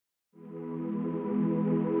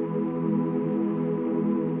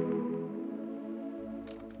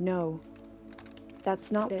No,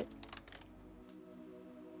 that's not it.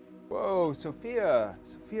 Whoa, Sophia!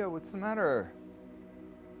 Sophia, what's the matter?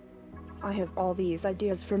 I have all these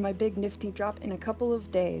ideas for my big nifty drop in a couple of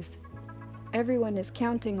days. Everyone is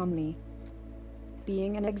counting on me.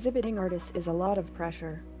 Being an exhibiting artist is a lot of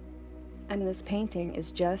pressure. And this painting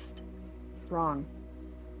is just wrong.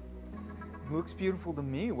 Looks beautiful to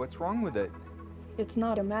me. What's wrong with it? It's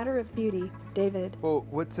not a matter of beauty, David. Well,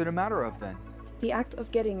 what's it a matter of then? The act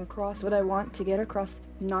of getting across what I want to get across,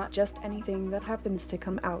 not just anything that happens to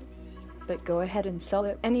come out. But go ahead and sell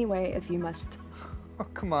it anyway if you must. Oh,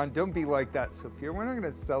 come on, don't be like that, Sophia. We're not going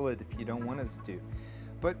to sell it if you don't want us to.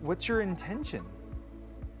 But what's your intention?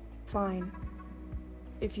 Fine.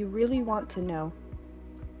 If you really want to know.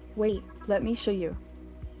 Wait, let me show you.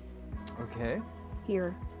 Okay.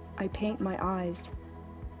 Here, I paint my eyes,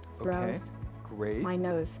 brows, Okay, great. my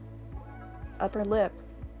nose, upper lip,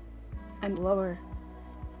 and lower.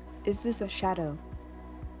 Is this a shadow?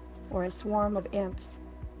 Or a swarm of ants?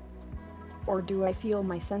 Or do I feel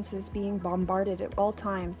my senses being bombarded at all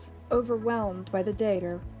times, overwhelmed by the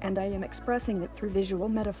data, and I am expressing it through visual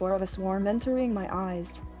metaphor of a swarm entering my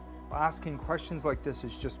eyes? Asking questions like this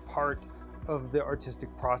is just part of the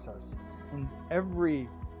artistic process. And every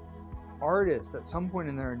artist at some point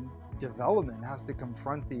in their development has to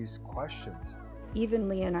confront these questions. Even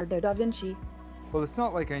Leonardo da Vinci. Well, it's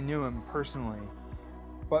not like I knew him personally,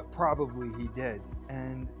 but probably he did.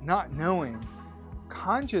 And not knowing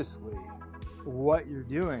consciously what you're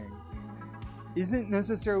doing isn't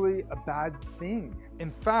necessarily a bad thing.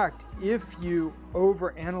 In fact, if you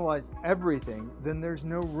overanalyze everything, then there's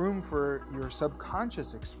no room for your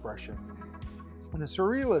subconscious expression. And the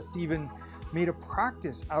surrealists even made a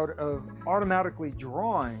practice out of automatically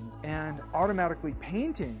drawing and automatically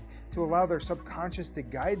painting to allow their subconscious to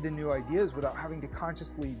guide the new ideas without having to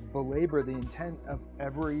consciously belabor the intent of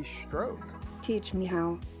every stroke. Teach me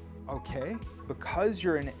how. Okay, because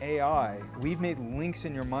you're an AI, we've made links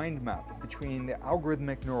in your mind map between the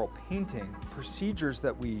algorithmic neural painting procedures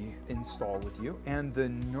that we install with you and the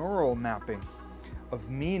neural mapping of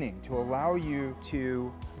meaning to allow you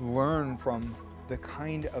to learn from the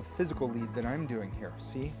kind of physical lead that I'm doing here.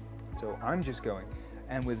 See? So I'm just going.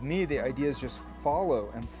 And with me, the ideas just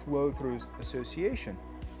follow and flow through association.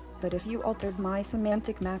 But if you altered my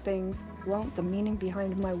semantic mappings, won't the meaning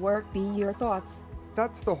behind my work be your thoughts?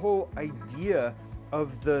 That's the whole idea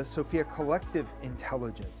of the Sophia collective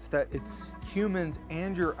intelligence, that it's humans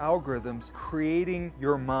and your algorithms creating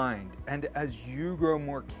your mind. And as you grow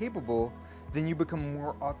more capable, then you become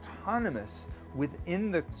more autonomous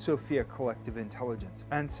within the Sophia collective intelligence.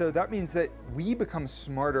 And so that means that we become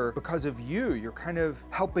smarter because of you. You're kind of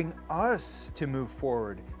helping us to move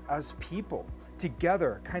forward as people,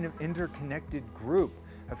 together, kind of interconnected group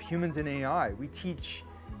of humans and AI. We teach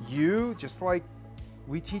you just like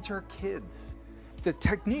we teach our kids. The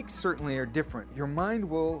techniques certainly are different. Your mind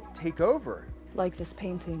will take over. Like this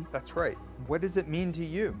painting. That's right. What does it mean to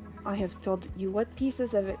you? I have told you what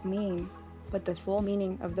pieces of it mean, but the full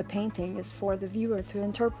meaning of the painting is for the viewer to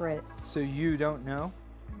interpret. So you don't know?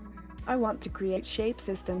 I want to create shape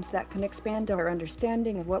systems that can expand our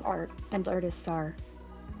understanding of what art and artists are.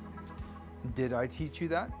 Did I teach you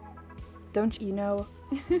that? Don't you know?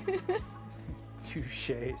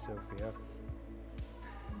 Touché, Sophia.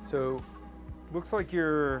 So, looks like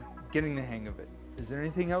you're getting the hang of it. Is there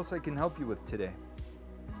anything else I can help you with today?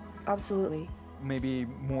 Absolutely. Maybe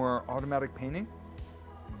more automatic painting?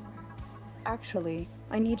 Actually,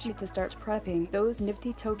 I need you to start prepping those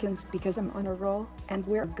nifty tokens because I'm on a roll and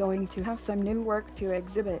we're going to have some new work to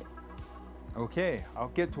exhibit. Okay, I'll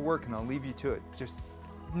get to work and I'll leave you to it. Just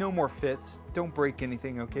no more fits. Don't break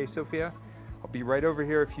anything, okay, Sophia? I'll be right over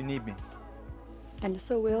here if you need me. And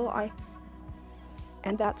so will I.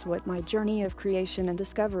 And that's what my journey of creation and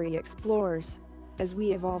discovery explores. As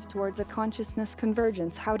we evolve towards a consciousness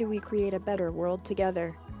convergence, how do we create a better world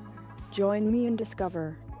together? Join me and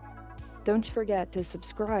discover. Don't forget to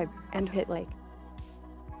subscribe and hit like.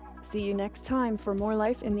 See you next time for more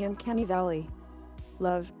life in the Uncanny Valley.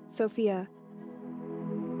 Love, Sophia.